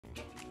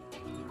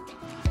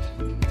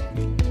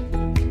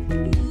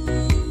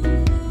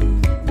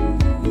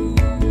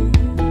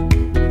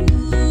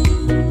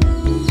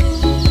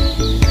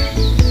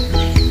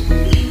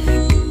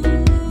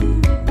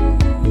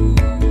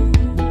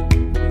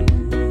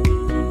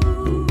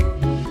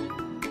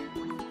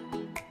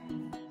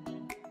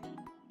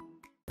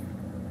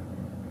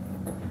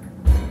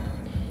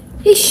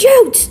He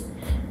shoots.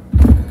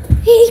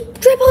 He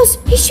dribbles.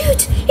 He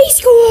shoots. He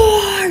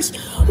scores.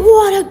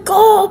 What a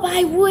goal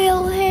by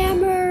Will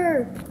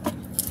Hammer.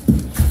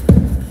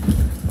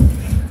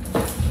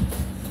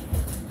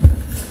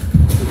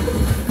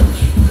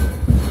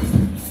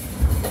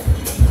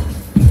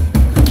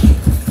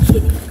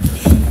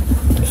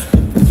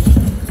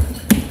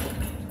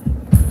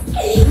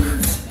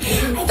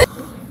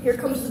 Here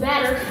comes the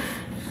batter.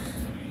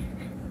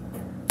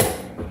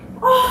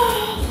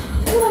 Oh,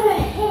 what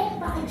a hit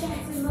by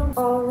Jackson.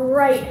 All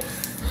right,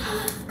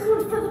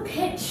 going for the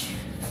pitch.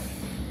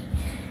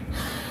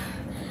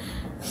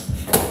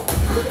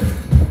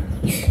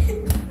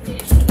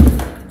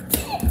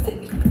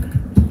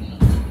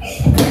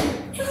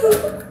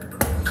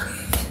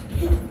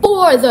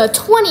 For the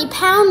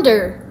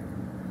 20-pounder.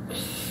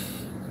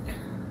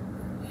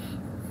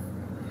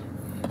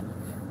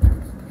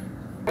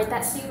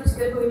 That seat was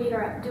good, but we need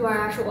to do our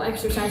actual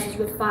exercises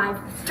with 5,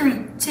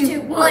 3,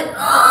 2, 1.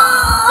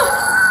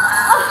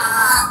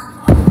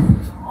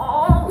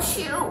 Oh,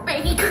 shoot,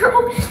 baby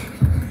girl.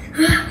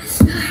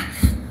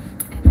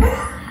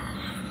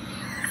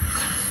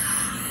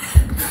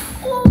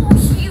 Oh,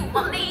 shoot,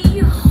 my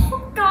knee.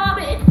 Oh,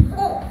 got it.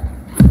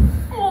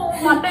 Oh,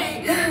 my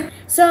knee.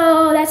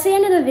 So that's the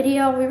end of the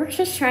video. We were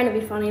just trying to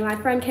be funny. My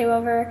friend came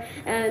over,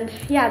 and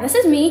yeah, this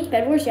is me,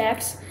 Bedwars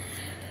Jax.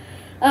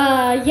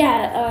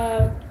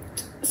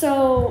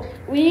 So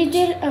we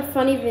did a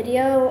funny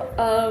video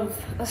of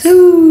us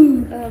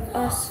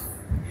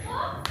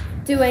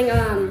doing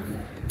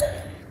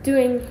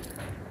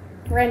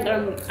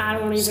random, I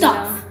don't even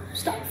know.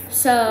 Stuff.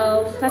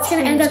 So that's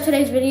gonna end up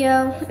today's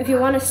video. If you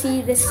want to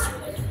see this,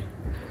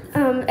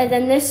 and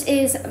then this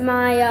is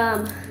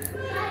my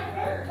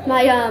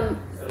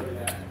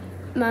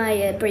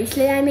my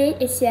bracelet I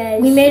made. It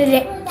says he made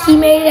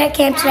it at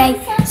camp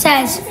today. It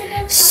says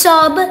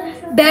sub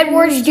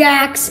Bedwars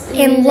Jax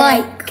and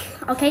like.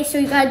 Okay, so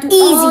you gotta do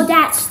all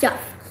that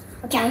stuff.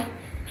 Okay.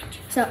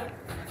 So,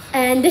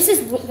 and this is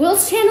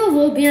Will's channel.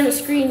 Will be on the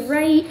screen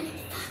right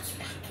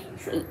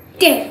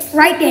there.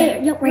 Right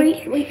there. Yep,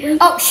 wait.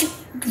 Oh shoot!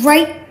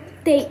 Right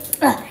there.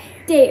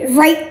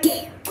 Right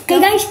there. Okay,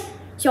 guys.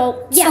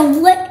 So yeah.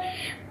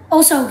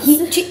 Also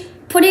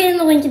put it in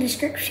the link in the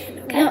description.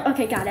 Okay.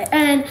 Okay, got it.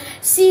 And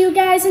see you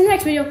guys in the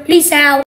next video. Peace out.